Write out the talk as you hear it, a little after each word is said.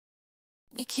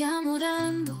Mi chiamo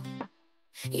Rando,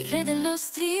 il re dello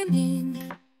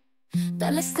streaming,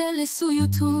 dalle stelle su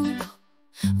YouTube.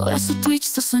 Ora su Twitch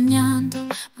sto sognando,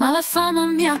 ma la fama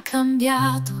mi ha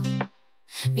cambiato.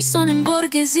 Mi sono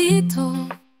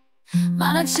imborghesito,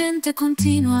 ma la gente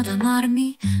continua ad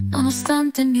amarmi,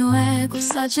 nonostante il mio ego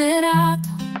esagerato.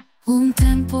 Un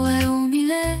tempo ero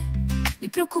umile, mi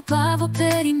preoccupavo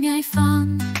per i miei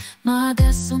fan, ma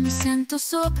adesso mi sento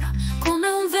sopra, come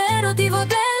un vero divo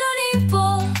dell'Olimpo.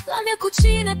 La mia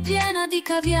cucina è piena di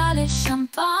caviale e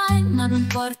champagne, ma non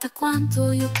importa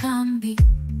quanto io cambi,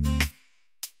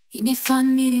 i miei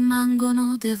fan mi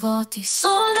rimangono devoti.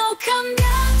 Sono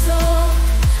cambiato,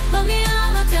 ma mi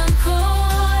amate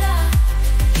ancora.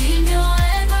 Il mio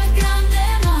ego è grande,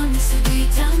 ma mi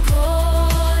seguite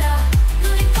ancora.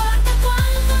 Non importa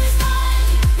quanto mi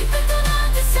sbagli, mi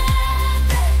perdonate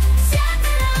sempre. Siete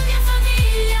la mia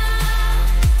famiglia.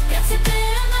 Grazie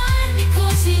per amarmi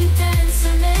così intensamente.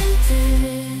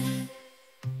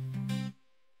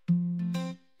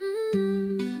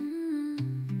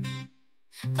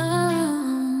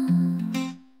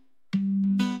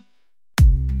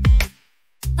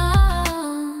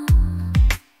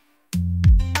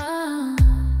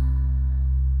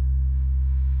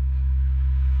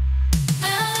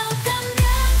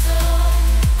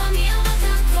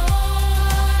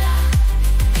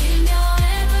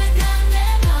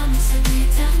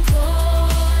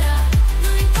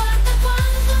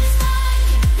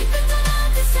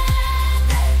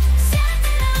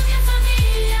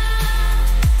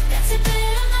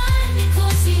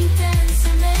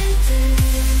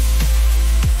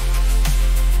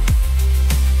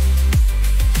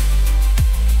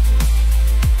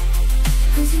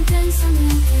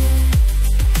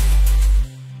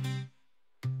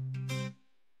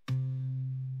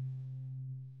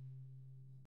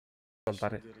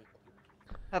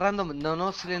 Random, non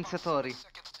ho silenziatori.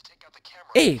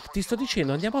 Ehi, ti sto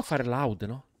dicendo, andiamo a fare loud,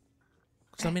 no?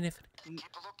 Cosa me ne frega?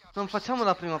 Non facciamo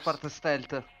la prima parte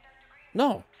stealth.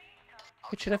 No,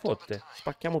 che ce ne fotte?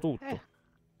 Spacchiamo tutto.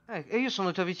 E io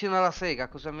sono già vicino alla sega,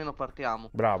 così almeno partiamo.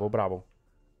 Bravo, bravo.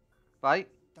 Vai.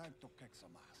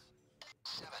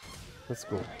 Let's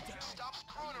go.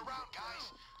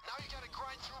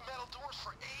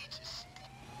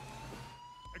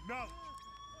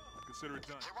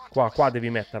 Qua devi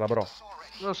metterla, bro.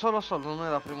 Lo so, non è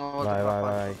la prima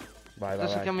volta. Vai.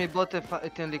 Adesso chiami il bot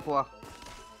e tienili qua.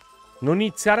 Non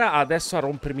iniziare adesso a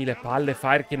rompermi le palle,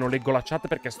 Fire, che non leggo la chat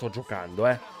perché sto giocando,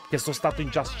 che sono stato in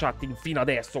just chatting fino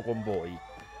adesso con voi. Non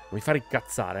mi fare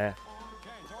incazzare,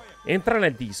 Entra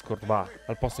nel Discord, va,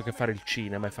 al posto che fare il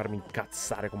cinema e farmi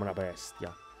incazzare come una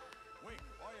bestia.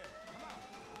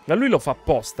 Ma lui lo fa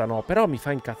apposta, no? Però mi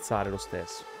fa incazzare lo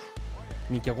stesso.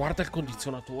 Minchia, guarda il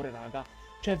condizionatore, raga.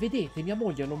 Cioè, vedete, mia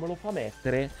moglie non me lo fa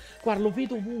mettere. Guarda, lo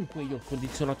vedo ovunque io il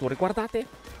condizionatore, guardate.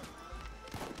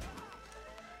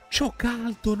 C'ho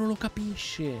caldo, non lo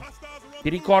capisce. Ti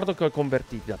ricordo che ho i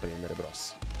convertiti da prendere,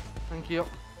 bros. Anch'io.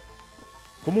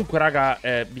 Comunque, raga,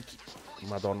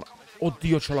 Madonna.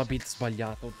 Oddio, c'ho la build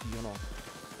sbagliata. Oddio, no.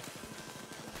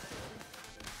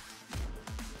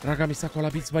 Raga, mi sa che ho la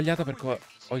build sbagliata perché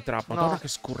ho i trap. Madonna, che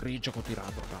scorreggia che ho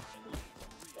tirato, raga.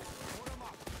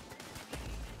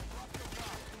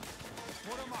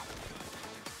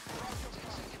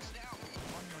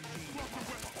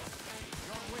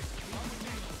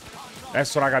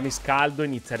 Adesso, raga, mi scaldo e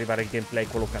inizia ad arrivare il gameplay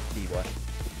quello cattivo,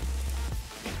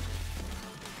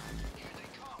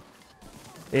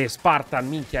 Spartan,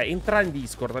 minchia, entra in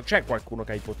Discord. C'è qualcuno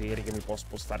che ha i poteri che mi può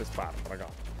spostare Spartan, raga?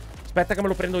 Aspetta che me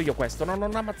lo prendo io questo. No,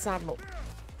 non ammazzarlo.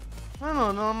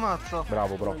 No, non ammazzo.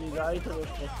 Bravo, bro. Non li dai, te lo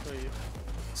sposto io.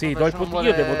 Sì, do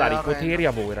io devo dare i poteri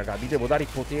a voi, raga. Vi devo dare i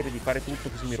poteri di fare tutto,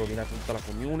 così mi rovinate tutta la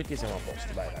community e siamo a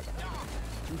posto. Dai, raga.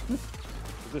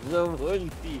 Cosa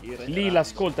vuol dire? Lil,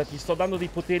 ascolta, ti sto dando dei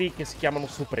poteri che si chiamano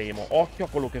Supremo. Occhio a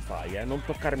quello che fai, Non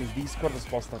toccarmi il Discord,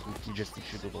 sposta tutti,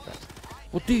 gestisci tutto te.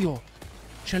 Oddio,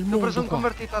 c'è il mondo. Ho preso un qua.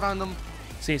 convertito random.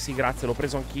 Sì, grazie, l'ho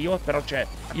preso anch'io. Però c'è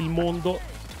il mondo,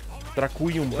 tra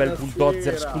cui un bel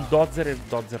bulldozer, skulldozer e il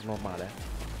dozer normale.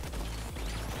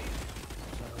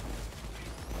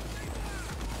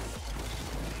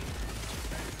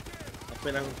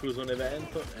 Appena concluso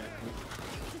l'evento.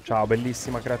 Ciao,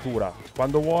 bellissima creatura.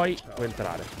 Quando vuoi, puoi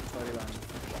entrare. Sto arrivando.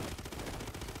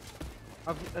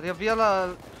 Riavvia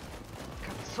la...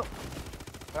 Cazzo.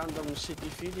 Random, se ti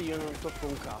fidi io non tocco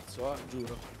un cazzo,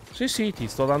 giuro. Sì, ti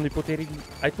sto dando i poteri.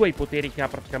 Tu hai i poteri che ha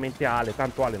praticamente Ale.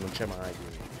 Tanto Ale non c'è mai.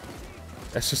 Quindi.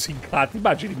 Adesso si incazza.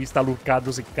 Immagini mi sta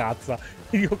lurcando, si incazza.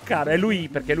 Io cane. È lui,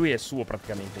 perché lui è suo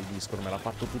praticamente il Discord. Me l'ha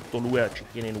fatto tutto lui, ci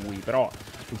tiene lui. Però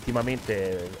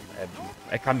ultimamente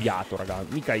è cambiato, raga.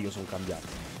 Mica io sono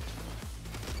cambiato.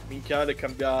 Minchiale è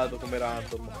cambiato come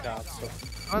random, cazzo.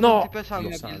 Ma No, non ti piace la Dio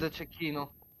mia santo. build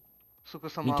cecchino? Su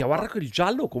questa Minchia, mappa? guarda che il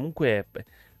giallo comunque...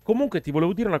 Comunque ti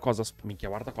volevo dire una cosa. Minchia,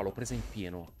 guarda qua, l'ho presa in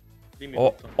pieno. Dimmi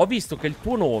tutto. Ho visto che il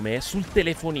tuo nome sul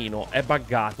telefonino è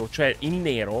buggato. Cioè, il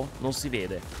nero non si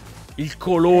vede. Il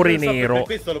colore Non so, nero.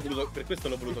 per questo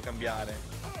l'ho voluto cambiare.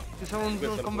 Ci siamo Per questo l'ho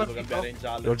voluto convertito? cambiare in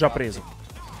giallo. L'ho già infatti. preso.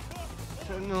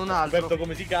 C'è un Ho altro. scoperto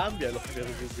come si cambia e l'ho cambiato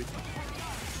subito.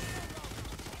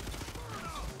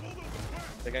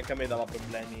 Perché anche a me dava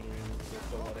problemi il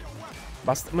colore.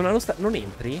 Basta. Ma non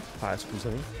entri? Ah,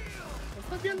 scusami.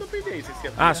 Sta avviando Payday se si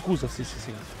avvia. Ah, scusa, sì.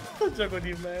 Sto gioco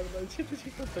di merda,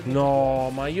 150 No,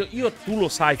 ma io tu lo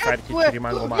sai, Fire, che ci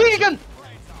rimango male. Vegan!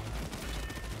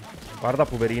 Guarda,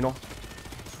 poverino.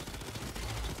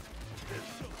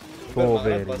 Ma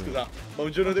Poverino. scusa, ma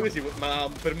un giorno di questi, ma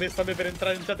permessami per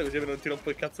entrare in chat così non ti rompo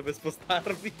il cazzo per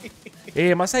spostarmi.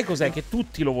 Ma sai cos'è? Che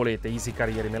tutti lo volete, Easy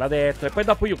Carriere me l'ha detto. E poi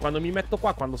dopo io quando mi metto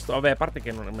qua, quando sto... Vabbè, a parte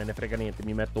che non me ne frega niente,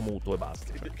 mi metto muto e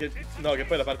basta. No, che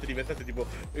poi la parte divertente tipo,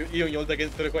 io ogni volta che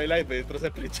entro qua in live entro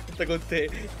sempre in chat con te.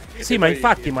 Sì, E ma poi-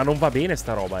 infatti, ma non va bene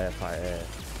sta roba,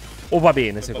 O va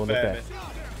bene, Non secondo va te? bene.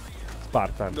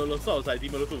 Spartan. Non lo so, sai,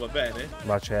 dimmelo tu, va bene?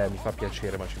 Ma mi fa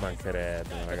piacere, ma ci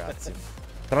mancherebbe, ragazzi.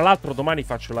 Tra l'altro domani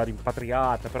faccio la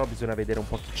rimpatriata, però bisogna vedere un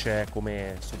po' chi c'è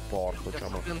come supporto, Sto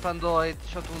diciamo. piantando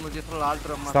headshot uno dietro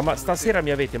l'altro. Stasera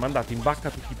mi avete mandato in vacca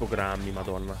tutti i programmi,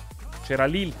 madonna. C'era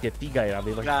Lil che figa e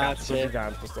aveva il cazzo Grazie.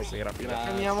 gigante stasera. Figa. Grazie.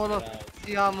 Chiamiamolo,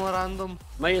 siamo random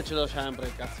Ma io ce l'ho sempre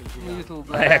il cazzo su gigante.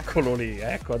 YouTube. Eccolo lì,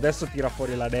 ecco, adesso tira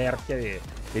fuori la nerchia e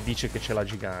dice che c'è la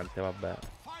gigante, vabbè.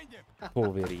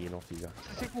 Poverino, figa.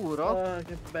 Sei sicuro? Ah,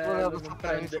 che bello, Volevo non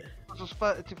sapere,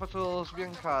 prende. ti faccio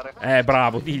sbiancare.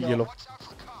 Bravo, diglielo.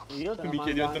 Io te lo Mi mando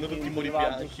chiedono anche tutti in i modi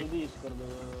privato bianchi. su Discord.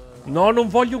 No, non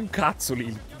voglio un cazzo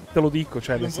lì. Te lo dico,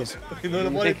 cioè, nel Non, senso. non lo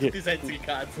vuole in che- tutti i sensi il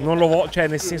cazzo. Non lo voglio, cioè,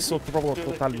 nel senso proprio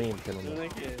totalmente. Non Non... è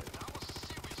che...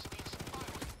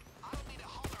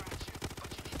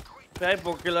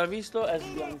 Peppo che l'ha visto è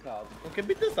sbiancato. Con che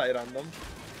bit stai random?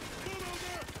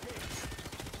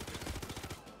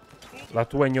 La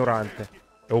tua ignorante.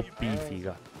 È OP,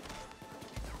 figa.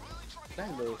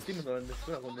 Bello, Steam non ha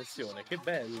nessuna connessione, che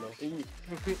bello.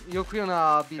 Io qui ho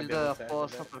una build Cambiamo sempre.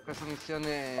 apposta per questa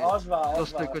missione. Osva, Lo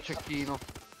stoico cecchino.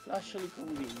 lasciali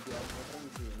convinti,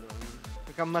 tranquillo.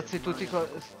 Perché ammazzi tutti.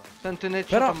 Tanto in headshot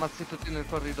Però- ammazzi tutti nel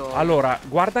corridoio. Allora,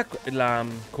 guarda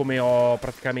come ho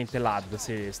praticamente l'ad,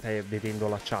 se stai vedendo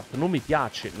la chat. Non mi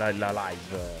piace la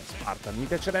live, Spartan. Mi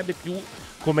piacerebbe più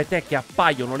come te che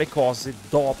appaiono le cose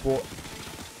dopo.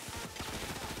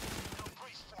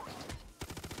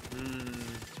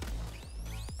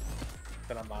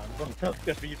 Te la mando. Ho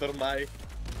capito ormai.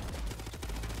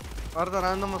 Guarda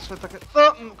random, aspetta che.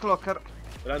 Oh, clocker.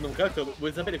 Random calcolo,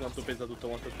 vuoi sapere quanto pesa tutto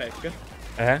quanto il pack?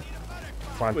 Eh?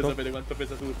 Vuoi Quanto? sapere quanto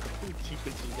pesa tutto?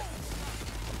 5 giga.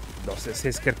 No,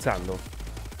 stai scherzando?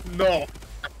 No!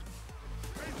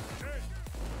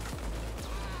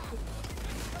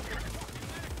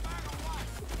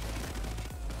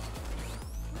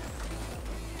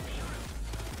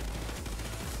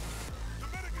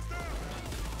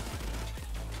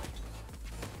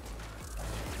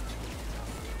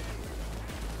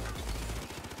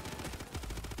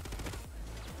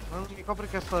 Non mi copri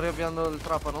che sto riavviando il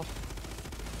trapano?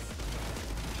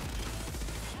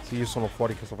 Sì, io sono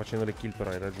fuori che sto facendo le kill, però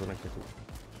hai ragione anche tu.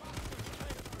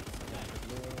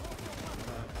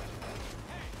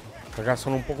 Raga,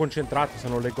 sono un po' concentrato, se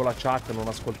non leggo la chat, non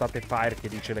ascoltate Fire che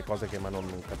dice le cose che ma non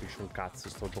capisce un cazzo,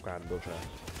 sto giocando, cioè.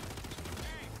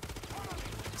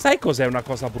 Sai cos'è una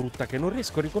cosa brutta? Che non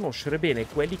riesco a riconoscere bene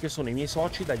quelli che sono i miei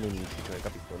soci dagli amici, cioè,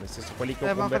 capito? Nel senso, quelli che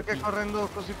ho Ma perché convertito. correndo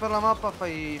così per la mappa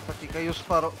fai fatica? Io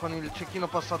sparo con il cecchino,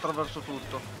 passo attraverso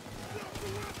tutto.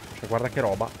 Cioè, guarda che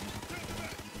roba.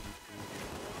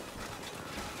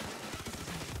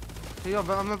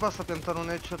 A me basta piantare un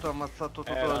headshot e ho ammazzato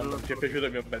tutto Random, ti è piaciuto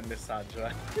il mio bel messaggio,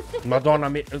 Madonna,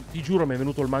 ti giuro, mi è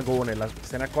venuto il magone.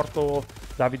 Se ne è accorto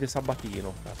Davide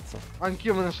Sabatino, cazzo.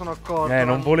 Anch'io me ne sono accorto.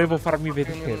 Non volevo farmi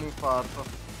Perché mi vedere. un infarto.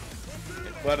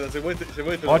 Guarda, se vuoi te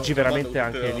Oggi te lo veramente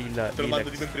mando, anche te lo mando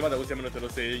di me in privato così almeno te lo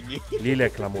segni. Lille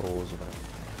è clamoroso, però.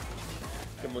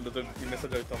 Ti ho mandato il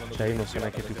messaggio che ti ho mandato. Cioè, io in non so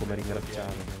privato neanche più perché come te lo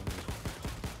ringraziare.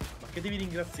 Ma che devi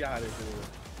ringraziare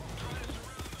tu?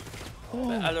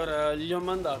 Beh, allora gli ho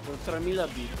mandato 3000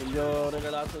 bit, gli ho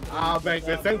regalato 3000 Ah, beh, in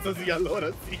quel senso sì,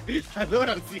 allora sì.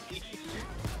 Allora sì.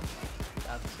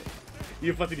 Grazie. Io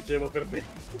infatti dicevo per me.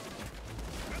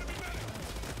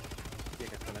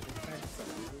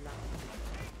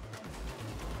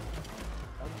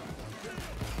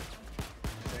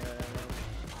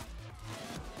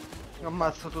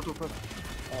 ammazza tutto quello.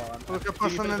 Oh, Quello che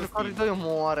passa nel corridoio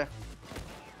muore.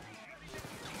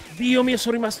 Dio mio,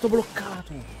 sono rimasto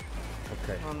bloccato.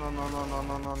 Ok. No, no, no, no, no,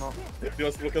 no, no, no. Il primo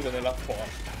sbloccato nella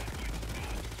porta.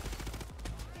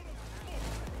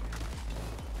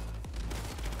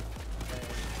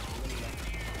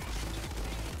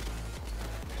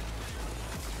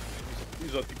 Io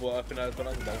sono tipo appena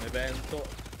tornato da un evento.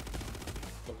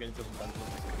 Ho iniziato un tanto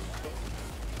scritto.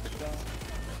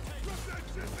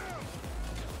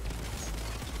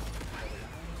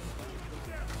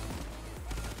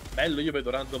 Bello, io vedo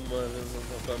random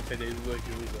con Payday 2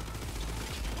 chiuso.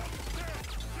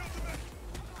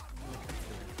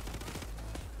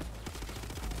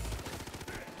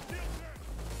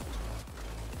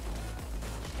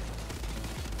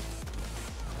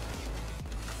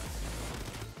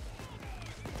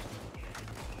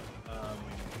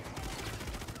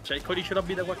 C'è il codice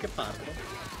lobby da qualche parte?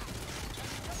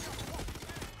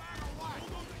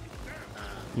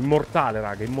 Immortale,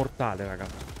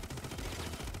 raga.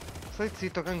 Stai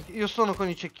zitto, che io sono con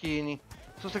i cecchini.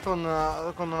 So se con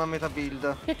una meta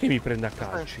build. Chi è che mi prende a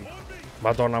calci?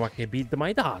 Madonna, ma che build mi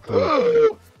hai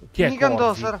dato? Chi è Minigun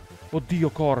Corvi? doser. Oddio,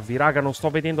 Corvi, raga, non sto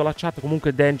vedendo la chat.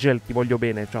 Comunque, D'Angel, ti voglio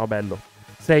bene. Ciao, bello.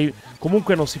 Sei...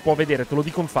 Comunque non si può vedere, te lo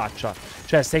dico in faccia.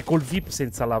 Cioè, sei col VIP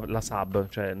senza la sub.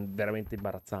 Cioè, veramente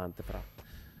imbarazzante, fra.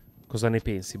 Cosa ne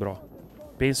pensi,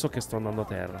 bro? Penso che sto andando a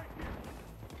terra.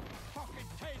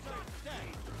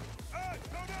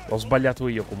 L'ho sbagliato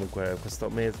io comunque.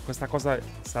 Questa cosa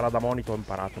sarà da monito. Ho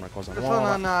imparato una cosa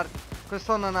nuova.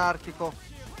 Questo è un anarchico.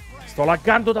 Sto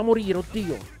laggando da morire,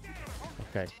 oddio.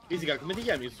 Ok. Fisica, come ti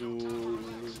chiami su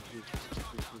Steam?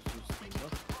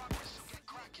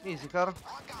 Easycar.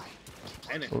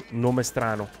 Bene. Nome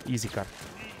strano. Easycar.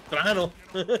 Strano.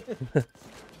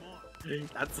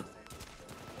 Cazzo.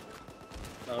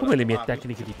 Come le mie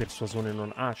tecniche di persuasione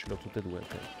non... Ah, ce le ho tutte e due,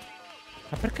 ok.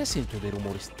 Ma perché sento dei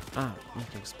rumori? Ah,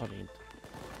 minchia, che spavento.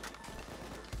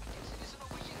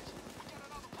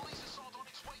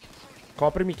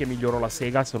 Coprimi che miglioro la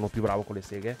sega, sono più bravo con le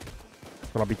seghe.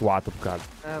 Sono abituato, più caldo.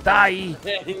 Dai!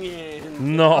 Niente.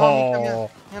 No!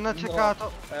 Mi hanno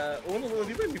accecato. Uno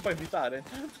di voi mi fa invitare.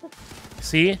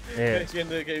 Sì? Che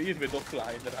io vedo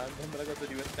offline, random, una cosa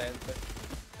divertente.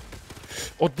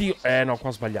 Oddio, no, qua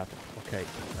ho sbagliato. Ok,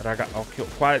 raga, occhio.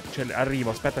 Qua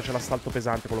arrivo, aspetta, c'è l'assalto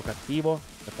pesante, quello cattivo.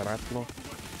 Aspetta un attimo.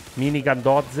 Minigun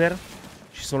dozer.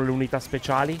 Ci sono le unità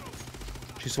speciali.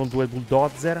 Ci sono 2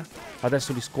 bulldozer.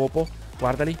 Adesso li scopo.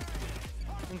 Guardali.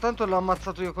 Intanto l'ho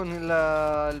ammazzato io con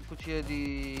il fucile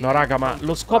di... No, raga, ma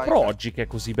lo scopro oggi che è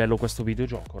così bello questo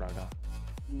videogioco, raga.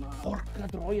 No. Porca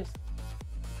troia.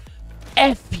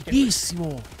 È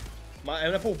fighissimo. Ma è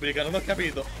una pubblica, non ho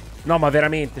capito. No, ma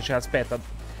veramente, cioè, aspetta.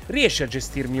 Riesci a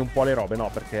gestirmi un po' le robe? No,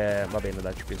 perché... Va bene,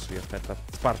 dai, ci penso io. Aspetta,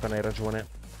 Spartan, hai ragione.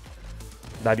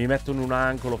 Dai, mi metto in un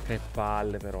angolo. Che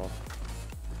palle, però.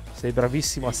 Sei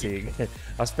bravissimo a seghe.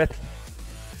 Aspetta.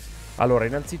 Allora,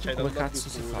 innanzitutto, come cazzo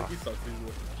si fa?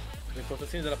 Le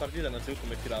impostazioni della partita, innanzitutto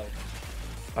metti l'auto.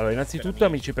 Allora, innanzitutto,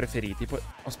 amici preferiti. Poi...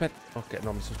 Aspetta. Ok,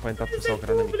 no, mi sono spaventato. Pensavo che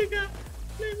era nemico.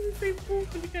 Sei in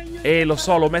pubblica, Lo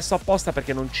so, l'ho messo apposta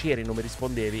perché non c'eri, non mi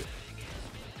rispondevi.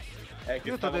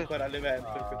 Che stavo ancora all'evento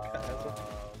in quel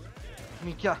caso.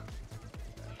 Minchia.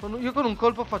 Io con un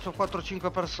colpo faccio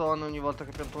 4-5 persone ogni volta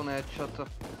che pianto un headshot.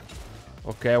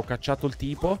 Ok, ho cacciato il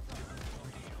tipo.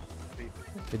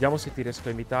 Vediamo se ti riesco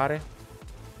a imitare.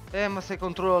 Ma se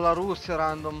controllo la Russia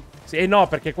random. Sì, no,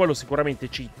 perché quello sicuramente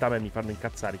cheata. A me mi fanno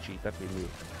incazzare i cheater, quindi...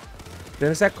 Te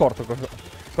ne sei accorto cosa...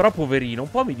 Però poverino,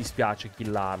 un po' mi dispiace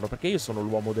killarlo, perché io sono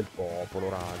l'uomo del popolo,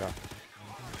 raga.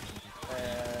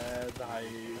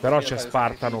 Dai. Però c'è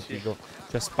Spartano, figo.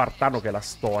 C'è Spartano che è la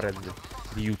storia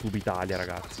di YouTube Italia,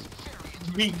 ragazzi.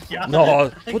 Minchia. No,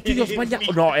 oddio, ho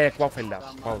sbagliato. No, qua fai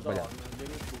là. Qua ho sbagliato.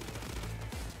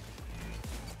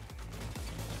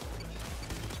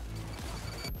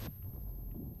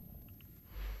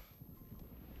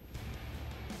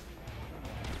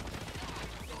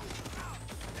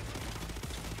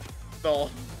 No.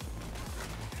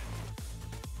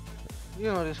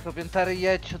 Io non riesco a piantare gli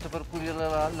headshot per pulire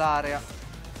l'area.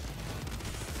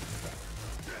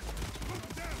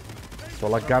 Sto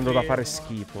laggando da fare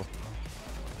schifo.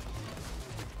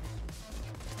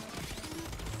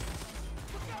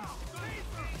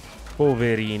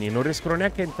 Poverini, non riescono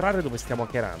neanche a entrare dove stiamo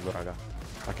hackerando, raga.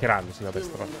 Hackerando, sì, vabbè,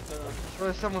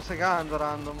 Dove stiamo segando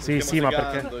random. Sì, sì, ma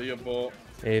perché... Io boh.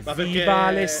 Evviva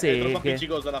le È troppo seghe.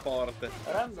 appiccicosa la porta.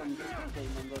 Random, perché hai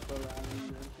mandato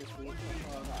anche su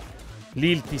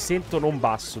Lil, ti sento non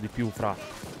basso di più, fra.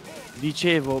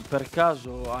 Dicevo, per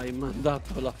caso hai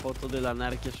mandato la foto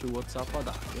dell'anarchia su WhatsApp ad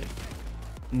Hacker?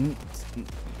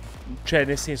 Cioè,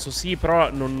 nel senso, sì,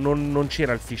 però non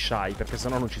c'era il fisheye, perché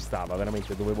sennò non ci stava,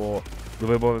 veramente, avevo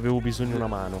bisogno di una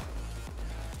mano.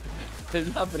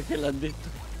 No, perché l'ha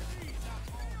detto.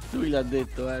 Lui l'ha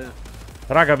detto,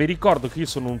 Raga, vi ricordo che io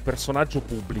sono un personaggio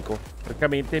pubblico.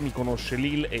 Praticamente mi conosce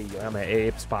Lil e io,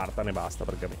 e Spartan e basta,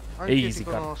 praticamente. Anche E io ti Easy,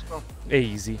 conosco. e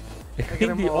Easy. E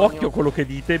quindi Gremonio. occhio a quello che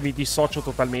dite, mi dissocio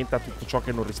totalmente a tutto ciò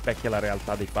che non rispecchia la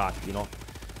realtà dei fatti, no?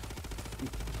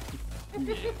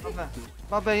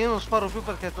 Vabbè, io non sparo più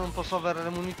perché non posso avere le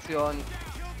munizioni.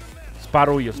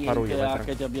 Sparo io, vai, che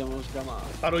tranquillo. ti abbiamo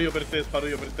sgamato. Sparo io per te, sparo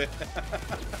io per te.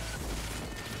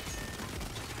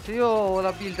 Se io ho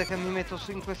la build che mi metto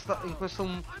in questo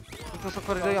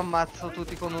corridoio, ammazzo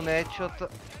tutti con un headshot.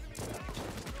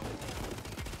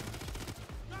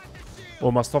 Oh,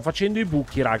 ma sto facendo i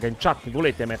buchi, raga. In chat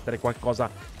volete mettere qualcosa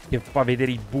che fa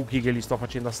vedere i buchi che li sto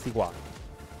facendo a sti qua?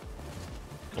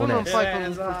 Tu non Onesto. fai con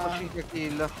un colpo 5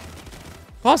 kill.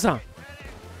 Cosa?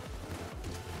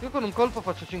 Io con un colpo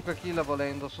faccio 5 kill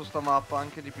volendo su sta mappa,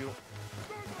 anche di più.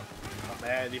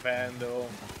 Vabbè, dipende. Oh.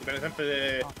 Dipende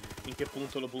sempre in che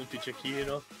punto lo punti il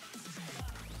cecchino.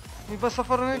 Mi basta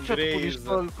fare un headshot e Graze.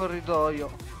 pulisco il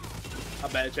corridoio.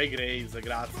 Vabbè, c'hai Graze,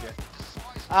 grazie.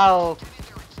 Ah, oh.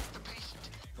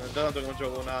 Non tanto che non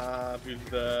gioco una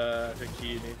build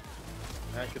cecchini.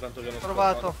 Neanche tanto che non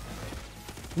Provato.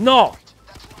 No!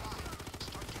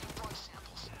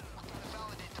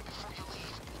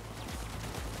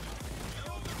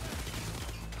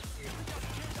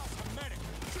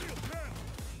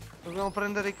 Dobbiamo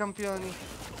prendere i campioni.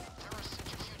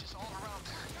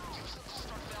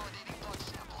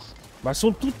 Ma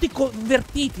sono tutti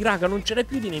convertiti, raga, non ce n'è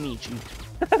più di nemici.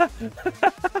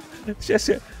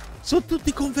 Cioè, sono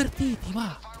tutti convertiti,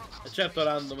 va. E certo,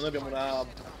 random, noi abbiamo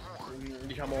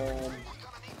diciamo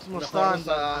Uno una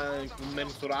standard. forza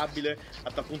immensurabile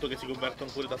a tal punto che si convertono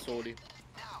pure da soli.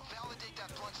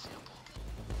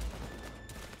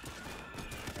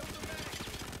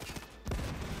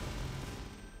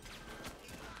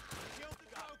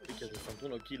 Picchia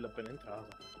 61 kill appena entrato.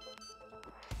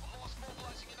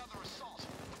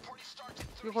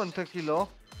 Io quante kill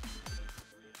ho?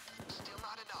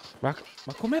 Ma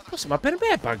com'è possibile? Ma per me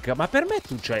è bug. Ma per me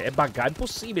tu c'hai. È bug, è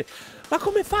impossibile. Ma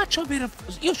come faccio a avere.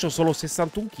 Io c'ho solo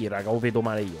 61 kill, raga, o vedo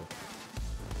male io.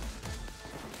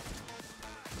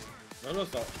 Non lo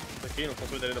so, perché io non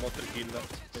posso vedere le vostre kill,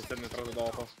 essendo entrato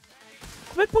dopo.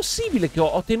 Com'è possibile che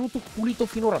ho tenuto pulito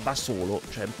finora da solo?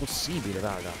 Cioè, è impossibile,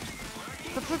 raga.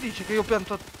 Cazzo dici che io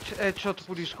pianto headshot,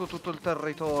 pulisco tutto il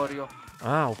territorio?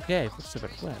 Ah, ok, forse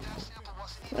per quello.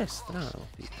 È strano,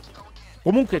 figlio.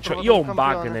 Comunque, trovato io ho il un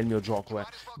bug campione. nel mio gioco, eh.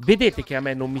 Vedete che a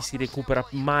me non mi si recupera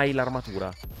mai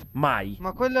l'armatura? Mai.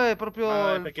 Ma quello è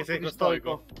proprio il perché fuoco sei di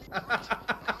stoico.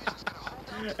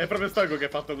 È proprio stoico che è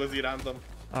fatto così, random.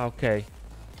 Ah, ok.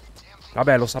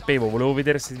 Vabbè, lo sapevo, volevo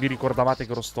vedere se vi ricordavate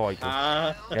che ero stoico.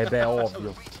 Ah. Eh beh,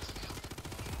 ovvio.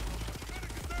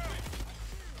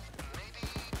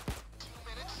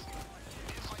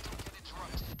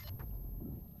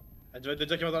 Avete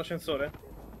già chiamato l'ascensore?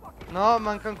 No,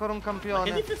 manca ancora un Ma che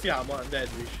campione. dite siamo a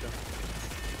Deadwish?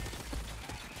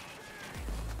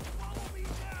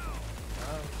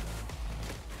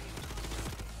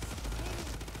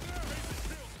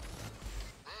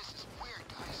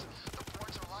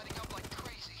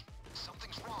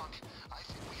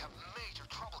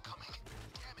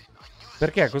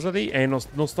 Perché? Cosa devi...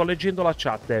 non sto leggendo la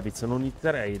chat, Davids. Non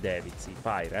inizierei Davids,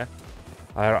 Fire,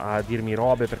 a dirmi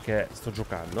robe perché sto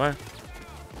giocando,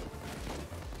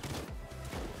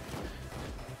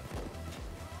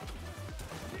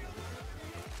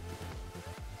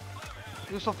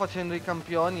 Io sto facendo i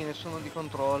campioni, nessuno li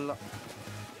controlla.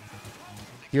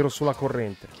 Tiro sulla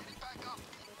corrente.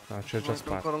 Ah, c'è già Manca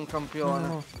spazio. ancora un campione.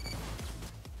 No.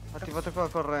 Attivate qua la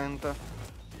corrente.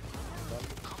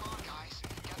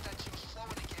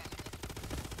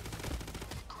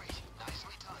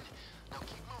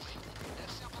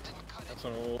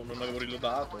 Non avevo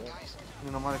rilodato.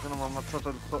 Meno male che non mi ha ammazzato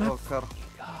il poker.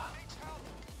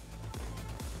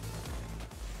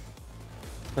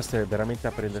 Questo è veramente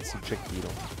a prendersi il cecchino.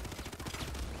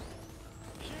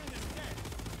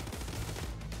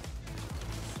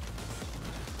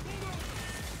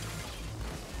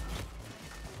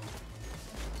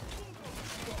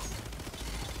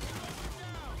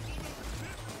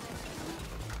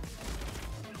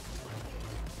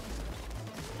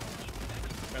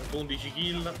 Abbiamo 11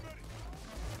 kill.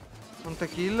 Quante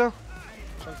kill?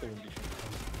 111.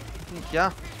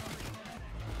 Minchia.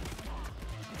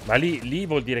 Ma lì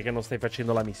vuol dire che non stai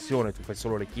facendo la missione, tu fai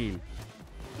solo le kill.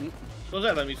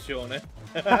 Cos'è la missione?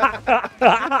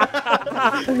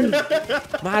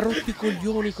 Ma ha rotto i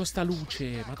coglioni con sta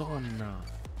luce,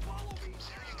 madonna.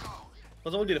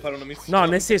 Cosa vuol dire fare una missione? No,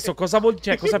 nel senso, cosa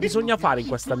cosa bisogna fare in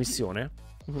questa missione?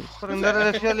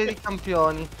 Prendere le fiole di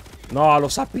campioni. No, lo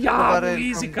sappiamo, Trovare il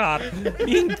Easycar.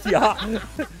 Minchia.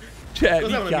 Cioè, Cos'è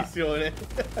una minchia. missione?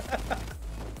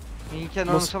 Minchia,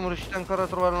 non siamo riusciti ancora a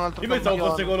trovare un altro Io pensavo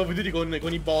campione. fosse Call of Duty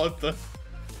con i bot.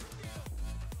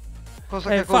 Cosa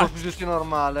che è Call of infatti. Duty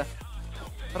normale.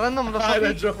 Random lo Hai sapevi?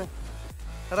 ragione.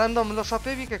 Random lo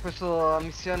sapevi che questa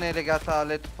missione è legata a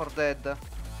Left 4 Dead?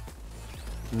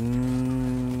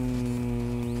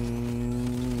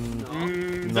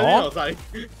 No. No, sai.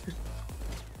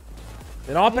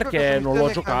 No, Comunque perché questa non l'ho missione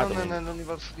è giocato. canon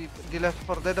nell'universo di Left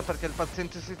 4 Dead perché il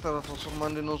paziente si sta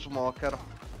trasformando in uno smoker.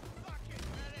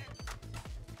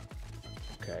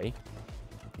 Ok.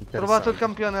 Trovato il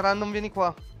campione, Random, vieni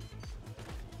qua.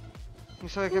 Mi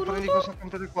sa che prendi questo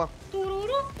campione qua.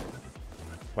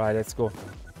 Vai, let's go.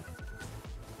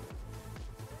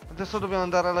 Adesso dobbiamo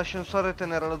andare all'ascensore e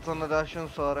tenere la zona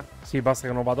dell'ascensore. Sì, basta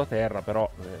che non vado a terra, però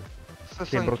Stesso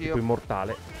sembro anch'io. tipo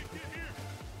immortale.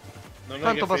 Non è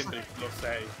Tanto che basta- sembri, lo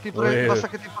sei. Basta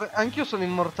che anch'io sono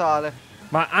immortale.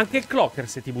 Ma anche il clocker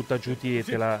se ti butta giù te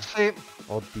la... Sì.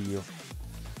 Oddio.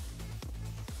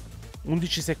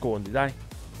 11 secondi, dai.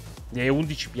 E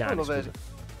 11 piani, lo scusa. vedi.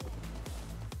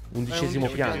 11° 11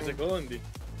 piano. 10 secondi.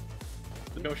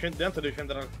 Dobbiamo scendere, tanto devi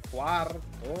scendere al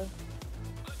quarto.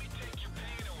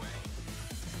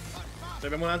 Ne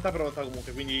abbiamo un'altra pronta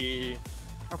comunque, quindi...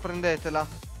 Ma prendetela.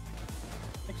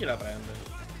 E chi la prende?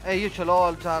 Io ce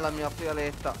l'ho già la mia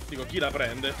fialetta. Dico, chi la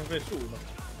prende? Nessuno.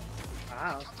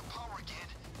 Ah.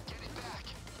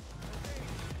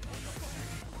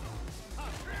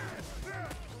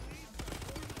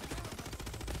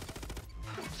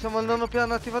 Siamo al 9°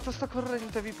 piano, attivate sta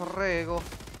corrente, vi prego.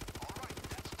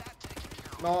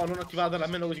 No, non attivatela,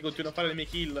 almeno così continuo a fare le mie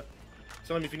kill.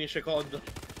 Se no mi finisce COD.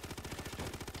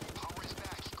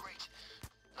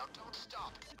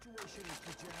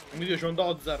 Un video c'è un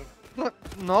Dozzer.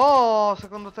 No,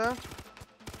 secondo te?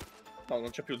 No, non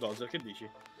c'è più Dozzer, che dici?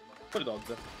 Quel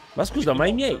Dozzer. Ma scusa, ma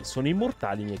i miei sono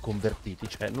immortali, i miei convertiti.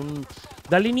 Cioè, non...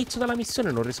 dall'inizio della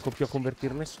missione non riesco più a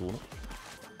convertire nessuno.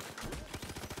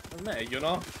 Meglio,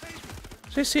 no?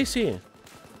 Sì, sì, sì.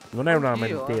 Non è una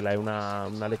Anch'io, lamentela, è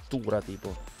una lettura,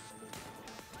 tipo.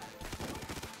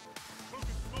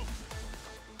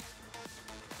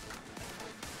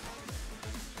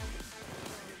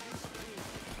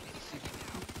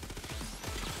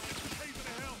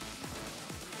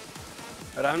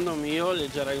 Random, io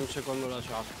leggerei un secondo la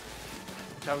chat.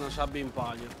 C'è una sabbia in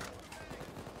palio.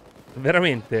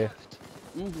 Veramente?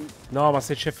 No, ma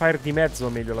se c'è fire di mezzo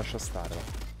meglio lascia stare.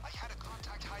 Va.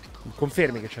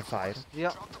 Confermi che c'è fire? Via.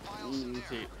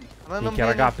 Sì. Random, Minchia,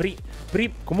 vieni. raga,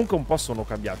 comunque un po' sono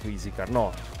cambiato Easycar,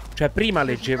 no? Cioè, prima Sì,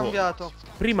 sì, leggevo... cambiato.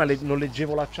 Prima non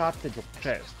leggevo la chat e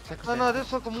cioè... sai No, cos'è? no,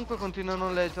 adesso comunque continuo a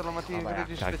non leggerlo, ma ti Vabbè,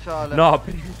 credi cacchio. speciale. No,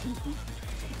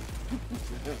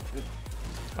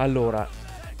 allora,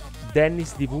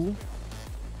 Dennis DV.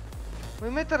 Vuoi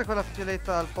mettere quella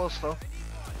fialetta al posto?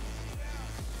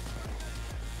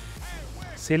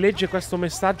 Se legge questo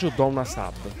messaggio do una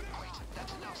sub.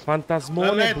 Fantasmone.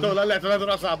 L'ha letto, date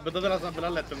una sub, l'ha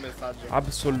letto il messaggio.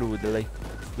 Absolutely.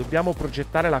 Dobbiamo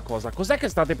progettare la cosa. Cos'è che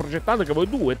state progettando? Che voi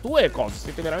due cose,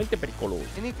 siete veramente pericolosi.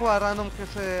 Vieni qua, Random, che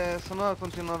se no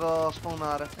continuano a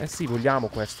spawnare. Eh sì, vogliamo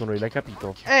questo noi, l'hai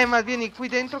capito? Ma vieni qui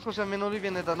dentro così almeno lui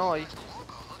viene da noi.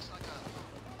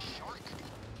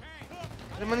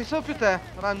 Rimani solo più te,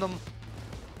 Random.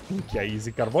 Minchia,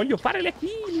 Easycar, voglio fare le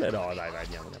kill. No, dai,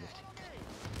 andiamo.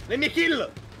 Le mie kill!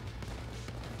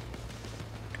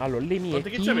 Allora, le mie Quante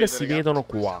kill kill avete, si raga? vedono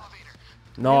qua.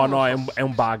 No, no, è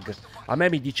un bug. A me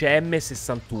mi dice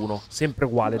M61, sempre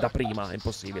uguale da prima, è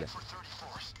impossibile.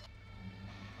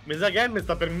 Mi sa che M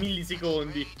sta per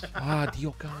millisecondi. Ah,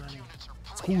 Dio cane.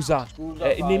 Scusa,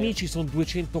 Scusa, i nemici sono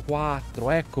 204,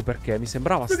 ecco perché, mi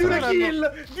sembrava Di una strano.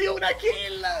 kill! Di una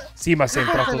kill! Sì, ma sei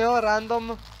Ce ne entrato... ho,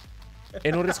 Random. E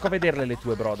non riesco a vederle le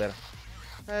tue, brother.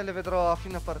 Le vedrò a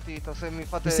fine partita, se mi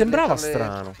fate Mi sembrava leggere le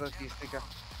strano. statistiche.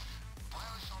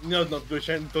 Ne ho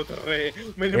 203.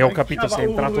 Me ne E ho capito mancava sei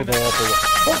entrato una.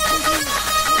 dopo.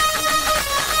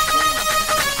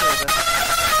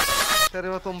 Ti è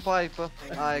arrivato un pipe?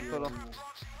 Ah, eccolo.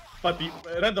 Infatti,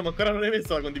 Random ancora non hai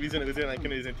messo la condivisione così neanche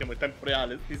noi sentiamo in tempo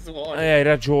reale sti suoni. Hai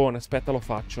ragione, aspetta lo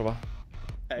faccio, va.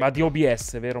 Ecco. Ma di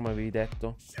OBS, vero, mi avevi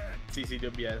detto? Sì, di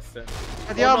OBS.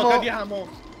 Cadiamo! Oh, no, cadiamo!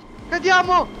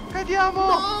 Cadiamo! Cadiamo!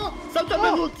 No! Saltate No,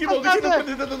 all'ultimo, così saltate! non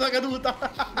prendete una caduta!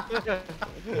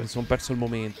 Mi sono perso il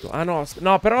momento. Ah no,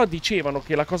 no, però dicevano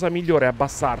che la cosa migliore è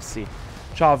abbassarsi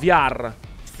Ciao VR.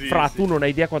 Sì, Fra, sì. tu non hai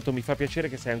idea quanto mi fa piacere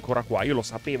che sei ancora qua. Io lo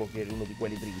sapevo che eri uno di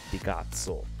quelli dritti,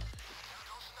 cazzo.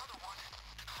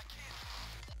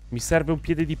 Mi serve un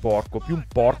piede di porco. Più un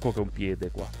porco che un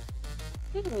piede qua.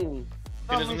 Ce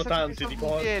ne mi sono sa che tanti mi di serve un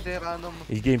porco. piede, random.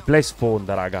 Il gameplay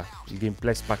sfonda, raga. Il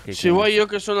gameplay spacca i Se vuoi io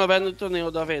che sono a Veneto ne ho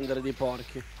da vendere di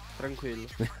porchi. Tranquillo.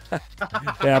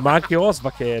 ma anche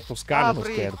Osva che è toscano non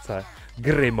Apri. scherza,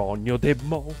 Gremonio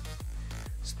Demo.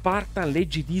 Spartan,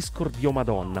 leggi Discord, Dio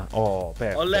Madonna. Oh,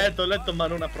 Ho letto, ma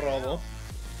non approvo.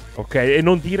 ok, e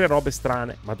non dire robe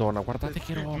strane. Madonna, guardate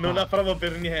che roba. Non approvo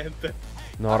per niente.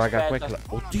 No, raga, Aspetta.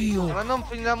 oddio. Random,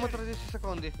 finiamo tra 10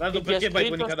 secondi. Tanto Chi ti ha perché vai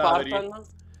con i scritto cadaveri? Spartan?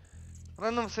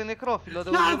 Random, sei necrofilo,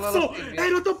 devo dirlo alla Cazzo! Silvia.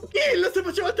 Ero top kill! Se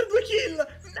facevo altre 2 kill!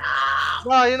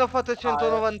 No! No, io ne ho fatte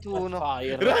 191.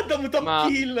 Fire. Random top Ma-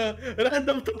 kill!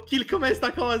 Random top kill, com'è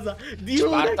sta cosa? Di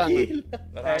una Spartan. kill!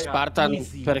 Raga, Spartan,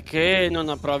 easy. perché non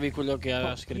approvi quello che ha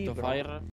Top scritto kill, bro. Fire?